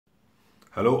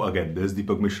Hello again, this is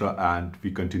Deepak Mishra and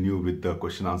we continue with the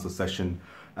question answer session.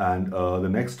 And the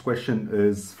next question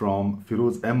is from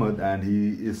Firoz Ahmed, and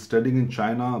he is studying in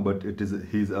China, but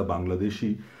he's a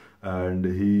Bangladeshi, and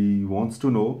he wants to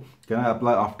know, can I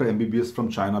apply after MBBS from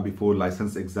China before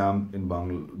license exam in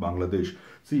Bangladesh?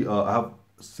 See, I have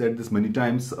said this many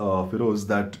times, Firoz,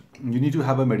 that you need to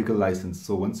have a medical license.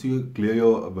 So once you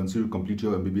complete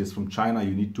your MBBS from China,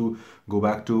 you need to go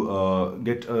back to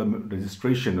get a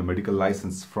registration, a medical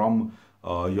license from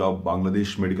your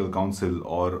Bangladesh Medical Council,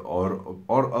 or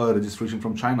a registration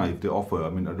from China if they offer. I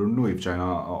mean, I don't know if China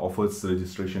offers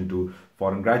registration to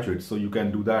foreign graduates, so you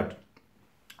can do that.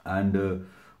 And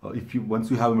if you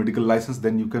once you have a medical license,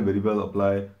 then you can very well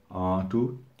apply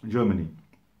to Germany.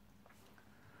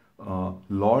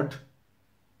 Lord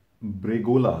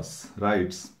Bregolas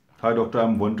writes, "Hi doctor,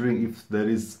 I'm wondering if there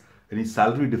is any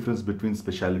salary difference between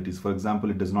specialties. For example,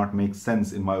 it does not make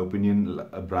sense, in my opinion,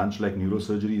 a branch like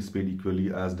neurosurgery is paid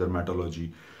equally as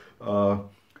dermatology." Uh,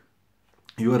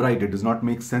 you are right, it does not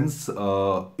make sense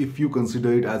if you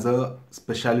consider it as a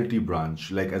specialty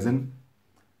branch, like as in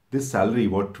this salary,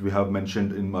 what we have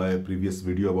mentioned in my previous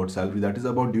video about salary, that is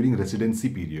about during residency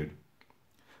period.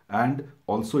 And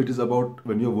also it is about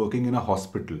when you're working in a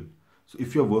hospital. So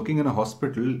if you're working in a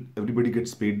hospital, everybody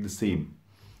gets paid the same.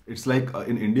 It's like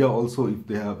in India also, if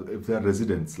they are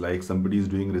residents, like somebody is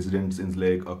doing residence in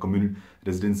like a community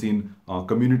residency in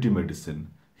community medicine,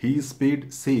 he is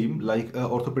paid same like a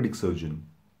orthopedic surgeon,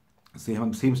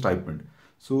 same stipend.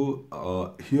 So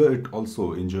here it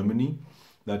also in Germany,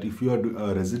 that if you are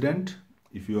a resident,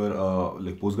 if you are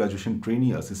like post-graduation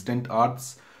trainee, assistant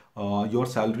arts, your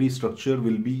salary structure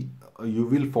will be, you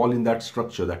will fall in that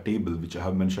structure, that table which I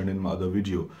have mentioned in my other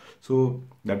video. So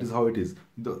that is how it is.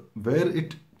 Where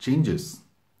it changes,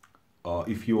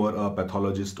 if you are a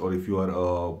pathologist, or if you are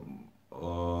a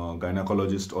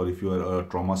gynecologist, or if you are a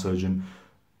trauma surgeon,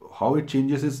 how it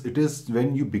changes is, it is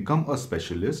when you become a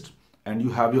specialist and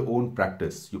you have your own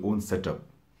practice, your own setup,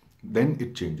 then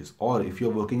it changes. Or if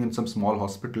you're working in some small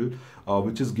hospital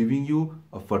which is giving you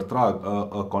a vertrag,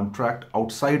 a contract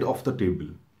outside of the table,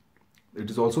 it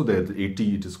is also there, the AT,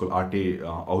 it is called AT,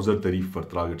 Außertarif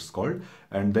Vertrag it's called.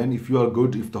 And then if you are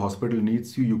good, if the hospital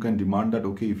needs you, you can demand that,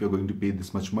 okay, if you're going to pay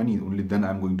this much money, only then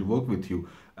I'm going to work with you.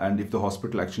 And if the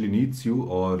hospital actually needs you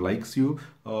or likes you,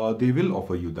 they will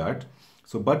offer you that.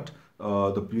 So, but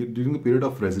during the period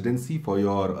of residency for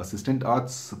your assistant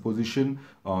arts position,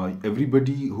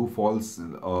 everybody in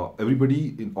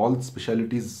all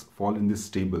specialties fall in this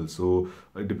table. So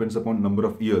it depends upon number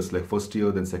of years, like first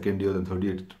year, then second year, then third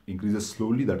year. It increases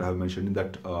slowly, that I have mentioned in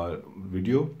that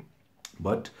video,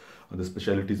 but the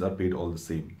specialties are paid all the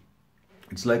same.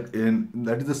 It's like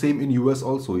that is the same in US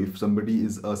also. If somebody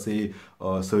is say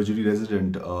a surgery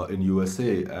resident in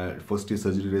USA, first year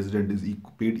surgery resident is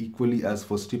paid equally as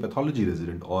first year pathology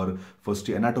resident or first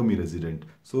year anatomy resident.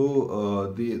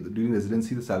 So during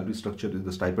residency, the salary structure,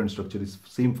 the stipend structure is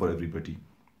same for everybody.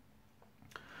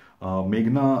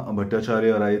 Meghna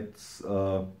Bhattacharya writes,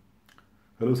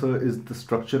 hello sir, is the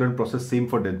structure and process same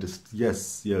for dentists?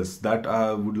 Yes, that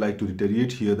I would like to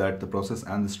reiterate here, that the process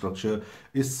and the structure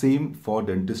is same for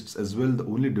dentists as well. The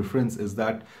only difference is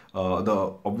that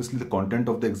obviously the content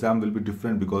of the exam will be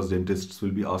different, because dentists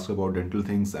will be asked about dental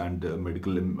things, and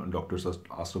medical doctors are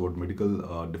asked about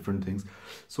medical different things.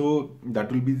 So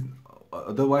that will be,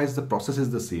 otherwise the process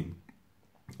is the same.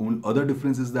 Other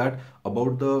difference is that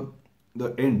about the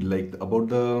end, like about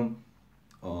the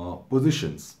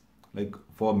positions. Like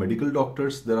for medical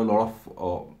doctors, there are a lot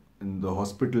of in the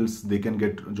hospitals, they can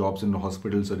get jobs in the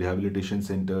hospitals or rehabilitation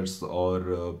centers,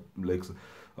 or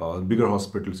bigger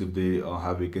hospitals if they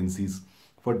have vacancies.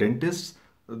 For dentists,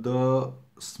 the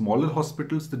smaller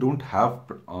hospitals, they don't have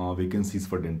vacancies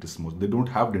for dentists. They don't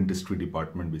have dentistry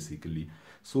department basically.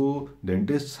 So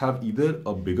dentists have either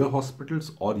a bigger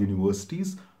hospitals or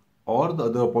universities, or the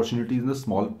other opportunities in the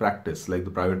small practice, like the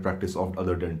private practice of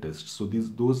other dentists. So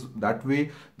that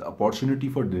way the opportunity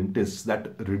for dentists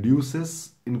that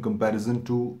reduces in comparison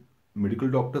to medical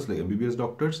doctors, like MBBS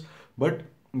doctors. But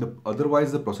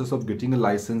otherwise the process of getting a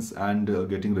license and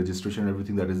getting registration and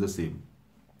everything, that is the same.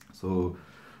 So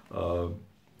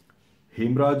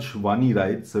Hemraj Vani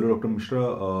writes, hello Dr.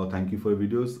 Mishra, thank you for your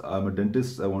videos. I'm a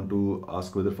dentist. I want to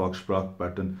ask whether Fachsprach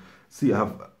pattern. See,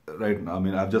 I've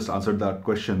just answered that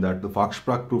question, that the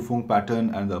Fachsprachprüfung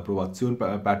pattern and the Approbation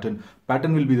pattern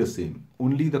will be the same.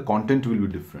 Only the content will be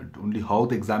different. Only how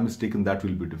the exam is taken, that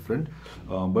will be different.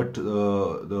 But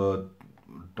the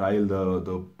trial,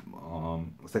 the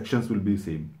sections will be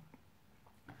same.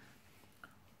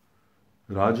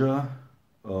 Raja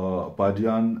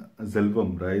Padian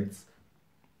Zelvam writes,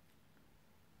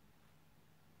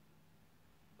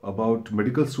 about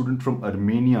medical student from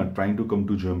Armenia trying to come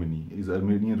to Germany. Is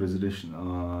Armenian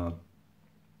residential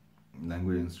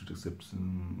language institute accepts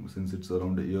since it's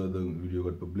around a year the video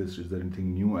got published? Is there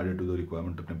anything new added to the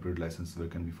requirement of temporary license? Where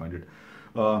can we find it?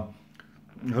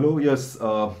 Hello, yes,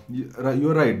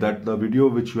 you're right that the video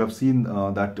which you have seen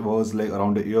that was like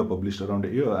around a year, published around a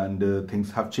year, and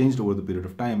things have changed over the period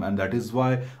of time, and that is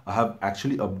why I have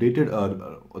actually updated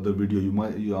the video.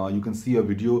 You can see a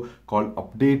video called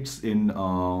updates in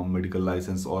medical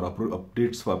license or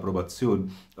updates for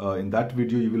approbation. In that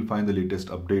video you will find the latest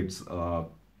updates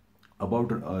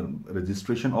about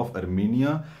registration of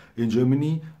Armenia in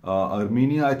Germany.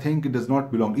 Armenia, I think it does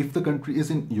not belong. If the country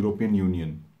is in European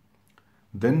Union,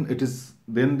 then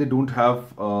they don't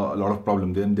have a lot of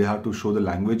problem. Then they have to show the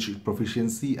language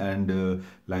proficiency and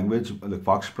language like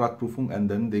Fachsprachprüfung, and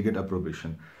then they get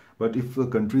approbation. But if the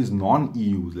country is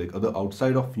non-EU, like other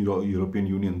outside of European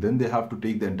Union, then they have to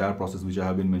take the entire process which I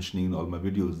have been mentioning in all my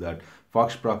videos, that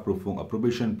Fachsprachprüfung,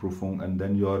 approbation prüfung, and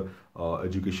then your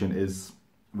education is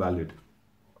valid.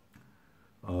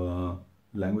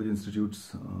 Language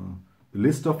institutes.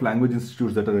 List of language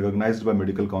institutes that are recognized by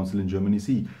Medical Council in Germany.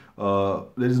 See,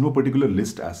 there is no particular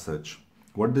list as such.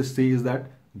 What they say is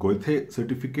that Goethe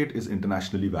certificate is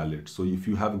internationally valid. So if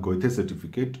you have a Goethe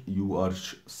certificate, you are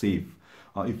safe.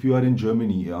 If you are in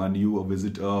Germany and you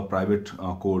visit a private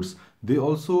course, they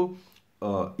also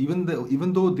even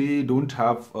though they don't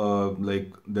have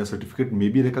like their certificate may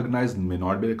be recognized, may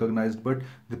not be recognized, but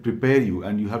they prepare you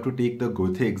and you have to take the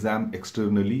Goethe exam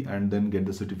externally and then get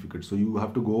the certificate. So you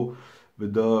have to go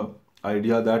with the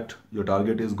idea that your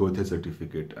target is Goethe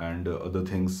certificate, and other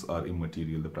things are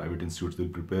immaterial. The private institutes will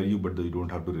prepare you, but you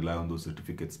don't have to rely on those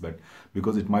certificates. But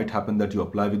because it might happen that you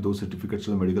apply with those certificates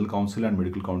to the medical council, and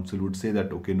medical council would say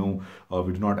that okay, no,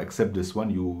 we do not accept this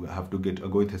one, you have to get a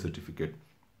Goethe certificate.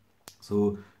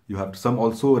 So you have to, some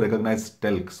also recognize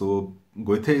TELC. So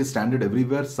Goethe is standard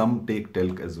everywhere, some take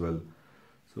TELC as well.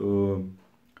 So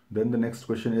then the next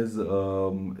question is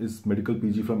medical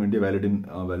PG from India valid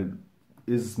in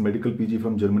is medical PG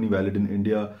from Germany valid in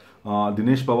India?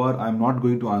 Dinesh Pawar, I'm not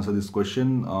going to answer this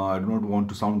question. I do not want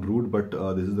to sound rude, but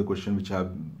this is the question which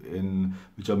I've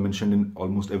mentioned in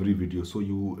almost every video. So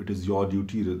it is your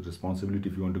duty, responsibility.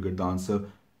 If you want to get the answer,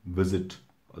 visit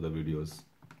other videos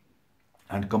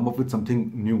and come up with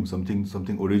something new,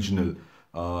 something original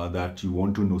that you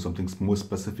want to know, something more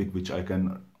specific which I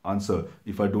can answer.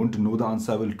 If I don't know the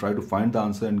answer, I will try to find the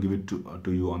answer and give it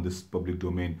to you on this public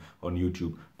domain on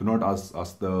YouTube. Do not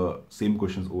ask the same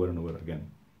questions over and over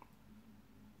again.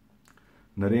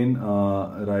 Naren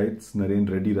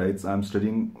Reddy writes, I'm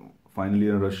studying final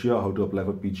year in Russia, how to apply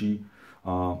for PG.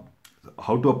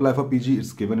 How to apply for PG,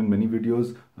 it's given in many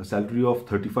videos. A salary of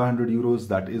 3,500 euros,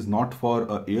 that is not for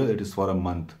a year, it is for a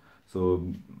month.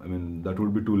 So, I mean, that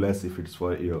would be too less if it's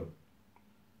for a year.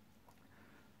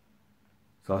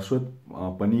 Sashwat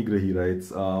Panigrahi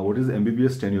writes, what is the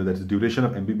MBBS tenure? That is duration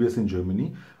of MBBS in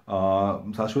Germany.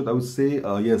 Sashwat, I would say,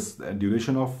 yes,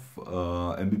 duration of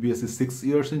MBBS is 6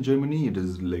 years in Germany. It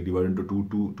is like divided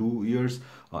into two years.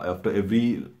 After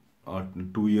every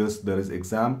 2 years, there is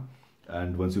exam.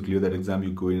 And once you clear that exam,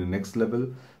 you go in the next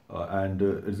level. And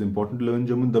it's important to learn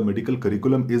German. The medical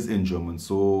curriculum is in German,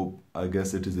 so I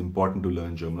guess it is important to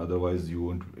learn German. Otherwise, you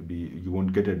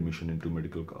won't get admission into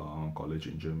medical college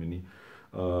in Germany.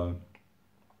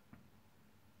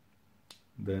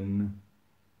 Then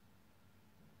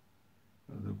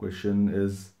the question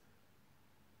is,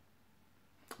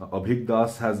 Abhik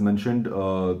Das has mentioned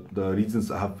the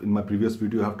reasons. I have in my previous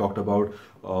video I have talked about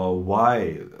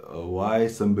why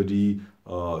somebody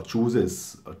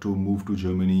chooses to move to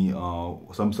Germany.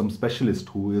 Some specialist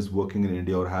who is working in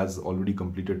India or has already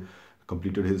completed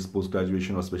his post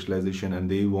graduation or specialization,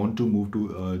 and they want to move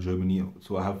to Germany.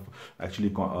 So I have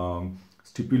actually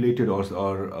stipulated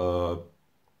or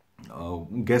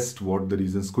guessed what the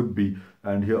reasons could be,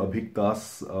 and here Abhik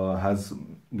Das has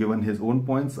given his own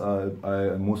points,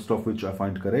 most of which I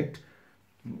find correct,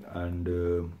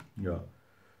 and yeah.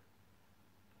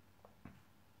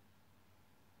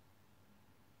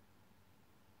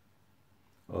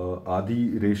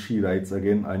 Adi Reshi writes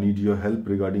again, I need your help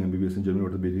regarding MBBS in Germany.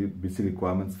 What are the basic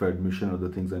requirements for admission, or the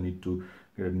things I need to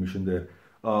get admission there?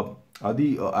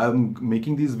 Adi, I'm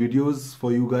making these videos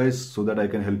for you guys so that I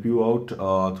can help you out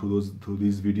through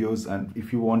these videos. And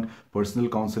if you want personal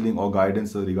counseling or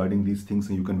guidance regarding these things,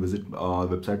 you can visit the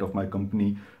website of my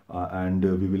company, and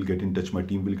we will get in touch. My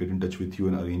team will get in touch with you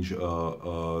and arrange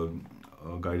a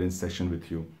guidance session with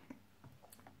you.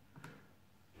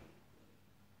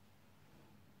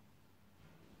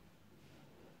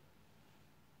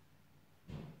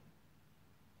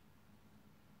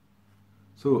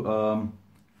 So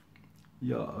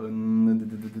yeah,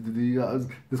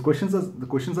 the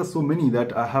questions are so many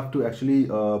that I have to actually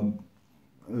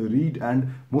read,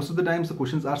 and most of the times the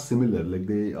questions are similar, like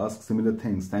they ask similar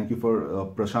things. Thank you for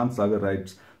Prashant Sagar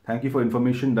writes, thank you for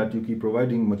information that you keep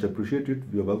providing, much appreciated.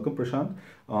 You're welcome, Prashant.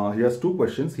 He has two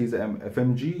questions. He's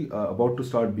FMG, about to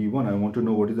start B1. I want to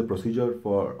know what is the procedure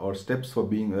for or steps for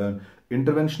being an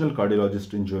interventional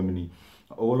cardiologist in Germany.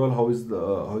 Overall, how is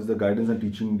the guidance and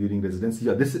teaching during residency?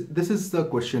 Yeah, this is the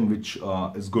question which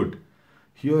is good.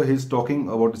 Here he's talking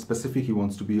about specific. He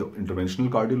wants to be an interventional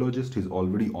cardiologist. He's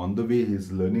already on the way. He's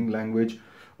learning language.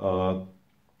 Uh,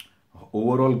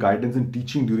 Overall guidance and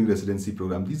teaching during residency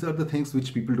program. These are the things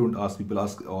which people don't ask. People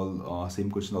ask all same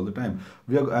question all the time.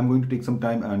 I'm going to take some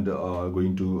time and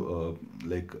going to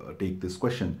take this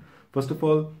question. First of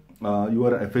all, you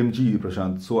are FMG,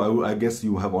 Prashant. So I guess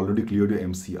you have already cleared your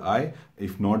MCI.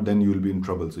 If not, then you will be in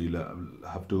trouble. So you'll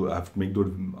have to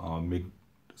make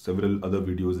several other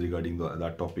videos regarding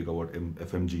that topic about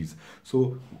FMGs.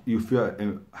 So if you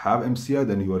have MCI,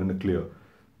 then you are in a clear.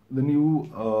 Then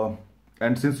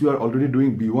and since you are already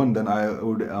doing B1, then I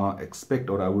would expect,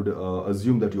 or I would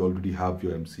assume that you already have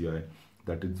your MCI.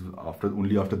 That is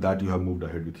only after that you have moved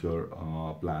ahead with your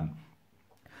plan.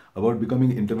 About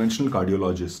becoming interventional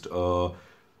cardiologist,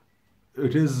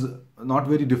 it is not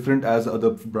very different as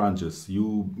other branches.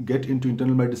 You get into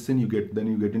internal medicine, you get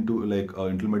into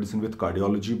internal medicine with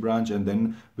cardiology branch, and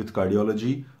then with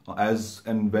cardiology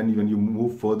when you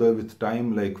move further with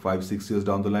time, like 5-6 years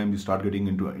down the line, you start getting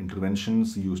into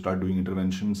interventions. You start doing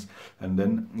interventions, and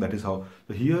then that is how.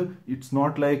 So here it's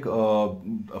not like a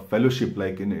fellowship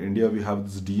like in India we have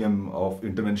this DM of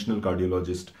interventional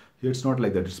cardiologist. Here it's not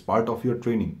like that. It's part of your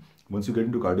training. Once you get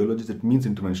into cardiologist, it means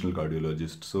interventional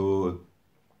cardiologist. So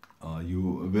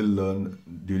you will learn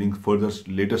during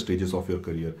later stages of your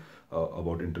career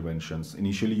about interventions.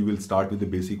 Initially, you will start with the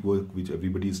basic work, which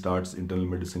everybody starts. Internal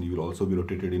medicine, you will also be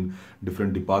rotated in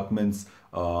different departments.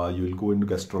 You will go into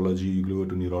gastrology, you will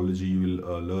go to neurology, you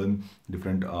will learn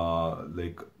different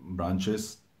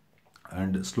branches.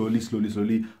 And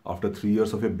slowly, after 3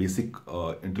 years of your basic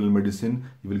internal medicine,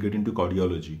 you will get into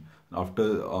cardiology.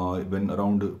 After when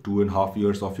around 2.5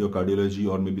 years of your cardiology,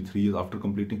 or maybe 3 years after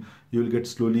completing, you will get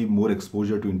slowly more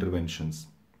exposure to interventions.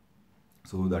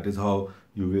 So that is how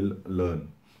you will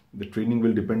learn. The training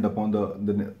will depend upon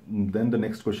then the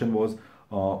next question was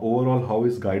overall, how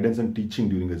is guidance and teaching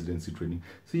during residency training?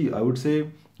 See, I would say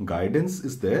guidance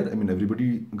is there. I mean,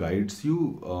 everybody guides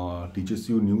you, teaches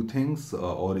you new things,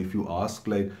 or if you ask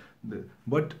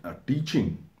but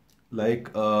teaching, like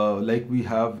we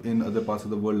have in other parts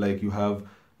of the world, like you have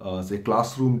say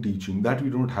classroom teaching, that we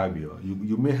don't have here.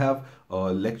 You may have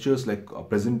lectures, like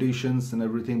presentations and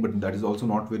everything, but that is also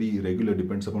not very regular,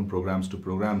 depends upon programs to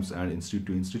programs and institute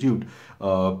to institute.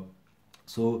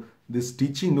 So this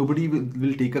teaching, nobody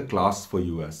will take a class for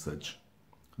you as such.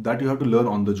 That you have to learn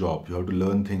on the job. You have to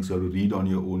learn things, you have to read on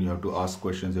your own, you have to ask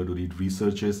questions, you have to read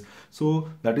researches. So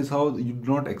that is how you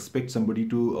do not expect somebody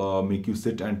to make you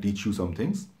sit and teach you some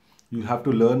things. You have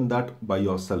to learn that by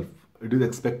yourself. It is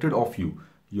expected of you.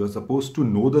 You are supposed to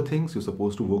know the things, you're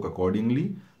supposed to work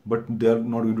accordingly, but they are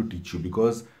not going to teach you,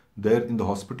 because there in the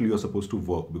hospital you are supposed to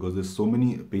work, because there's so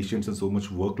many patients and so much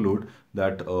workload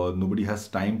that nobody has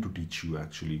time to teach you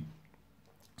actually.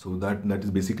 So that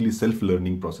is basically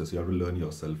self-learning process. You have to learn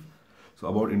yourself. So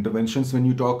about interventions, when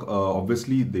you talk,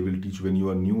 obviously they will teach when you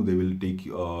are new. They will take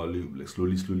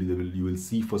slowly. You will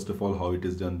see first of all how it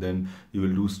is done. Then you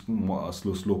will do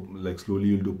slowly.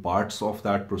 You'll do parts of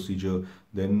that procedure.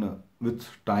 Then with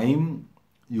time,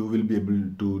 you will be able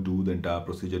to do the entire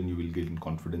procedure, and you will gain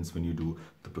confidence when you do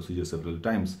the procedure several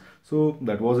times. So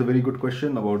that was a very good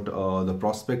question about the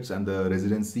prospects and the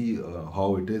residency,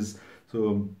 how it is.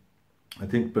 So I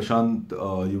think Prashant,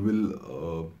 you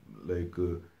will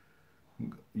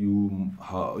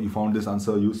you found this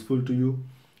answer useful to you.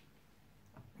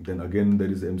 Then again,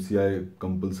 there is MCI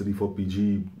compulsory for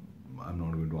PG. I'm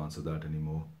not going to answer that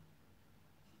anymore.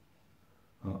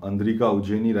 Andrika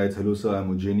Ujjeni writes, hello sir,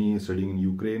 I'm Ujjeni, studying in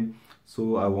Ukraine.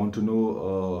 So I want to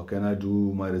know, can I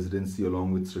do my residency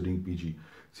along with studying PG?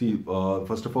 See,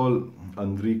 first of all,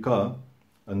 Andrika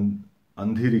and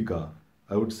Andhirika,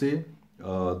 I would say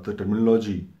the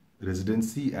terminology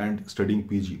residency and studying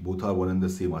PG, both are one and the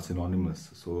same, are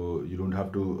synonymous. So you don't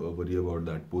have to worry about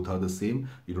that. Both are the same.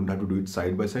 You don't have to do it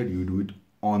side by side. You do it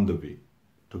on the way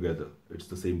together. It's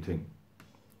the same thing.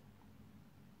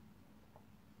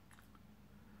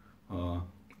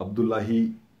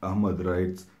 Abdullahi Ahmad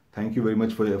writes, thank you very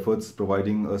much for your efforts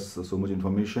providing us so much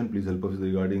information. Please help us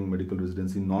regarding medical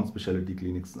residency, non-specialty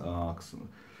clinics,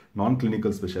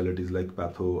 non-clinical specialties like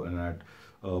patho and that.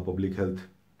 public health.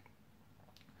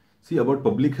 See, about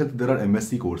public health, there are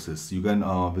MSc courses. You can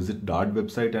visit DART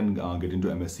website and get into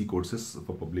MSc courses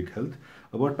for public health.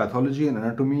 About pathology and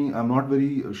anatomy, I'm not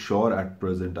very sure at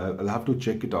present. I'll have to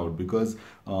check it out, because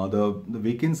the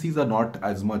vacancies are not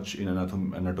as much in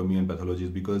anatomy and pathology,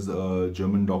 because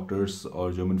German doctors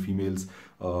or German females,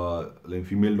 like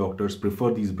female doctors,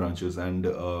 prefer these branches, and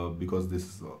because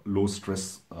this low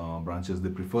stress branches, they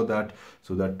prefer that,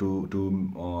 so that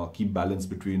to keep balance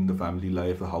between the family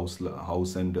life, the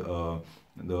house and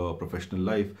the professional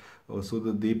life. So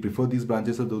that they prefer these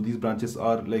branches, although these branches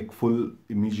are like full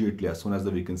immediately as soon as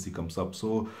the vacancy comes up.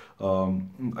 So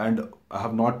and I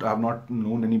have not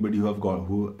known anybody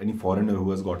any foreigner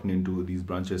who has gotten into these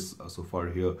branches so far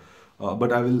here.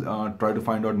 But I will try to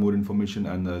find out more information,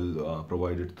 and I'll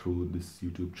provide it through this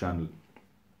YouTube channel.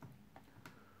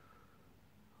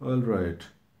 All right.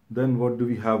 Then what do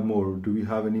we have more? Do we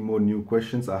have any more new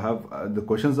questions? I have the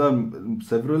questions are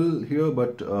several here,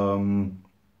 but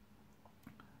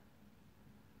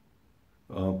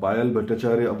Payal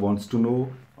Bhattacharya wants to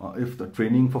know if the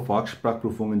training for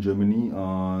Fachsprachprüfung in Germany,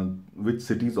 which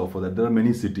cities offer that? There are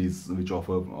many cities which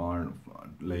offer,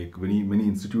 like many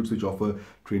institutes which offer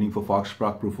training for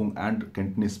Fachsprachprüfung and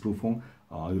Kenntnisprüfung.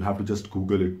 You'll have to just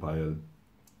Google it, Payal.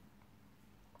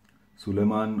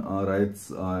 Suleiman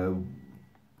writes,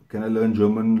 can I learn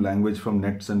German language from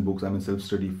nets and books? I'm in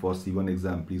self-study for C1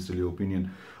 exam. Please tell your opinion.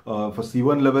 For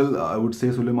C1 level, I would say,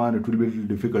 Suleiman, it will be a little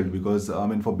difficult, because I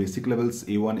mean, for basic levels,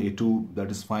 A1, A2, that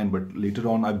is fine. But later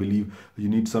on, I believe you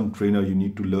need some trainer. You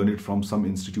need to learn it from some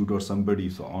institute or somebody,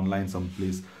 so online,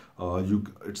 someplace.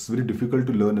 It's very difficult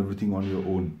to learn everything on your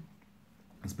own,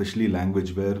 especially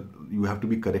language, where you have to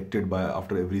be corrected by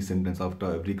after every sentence,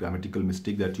 after every grammatical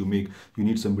mistake that you make. You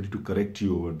need somebody to correct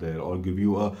you over there, or give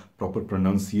you a proper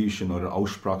pronunciation, or an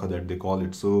Aussprache that they call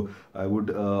it. So I would,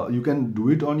 you can do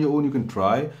it on your own, you can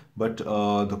try, but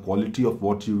the quality of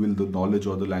what you will, the knowledge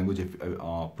or the language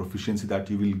proficiency that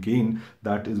you will gain,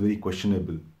 that is very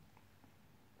questionable.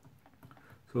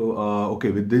 So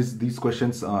okay, with these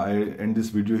questions, I end this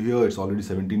video here. It's already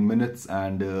 17 minutes,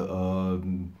 and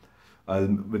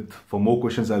for more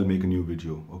questions, I'll make a new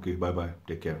video. Okay, bye bye.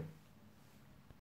 Take care.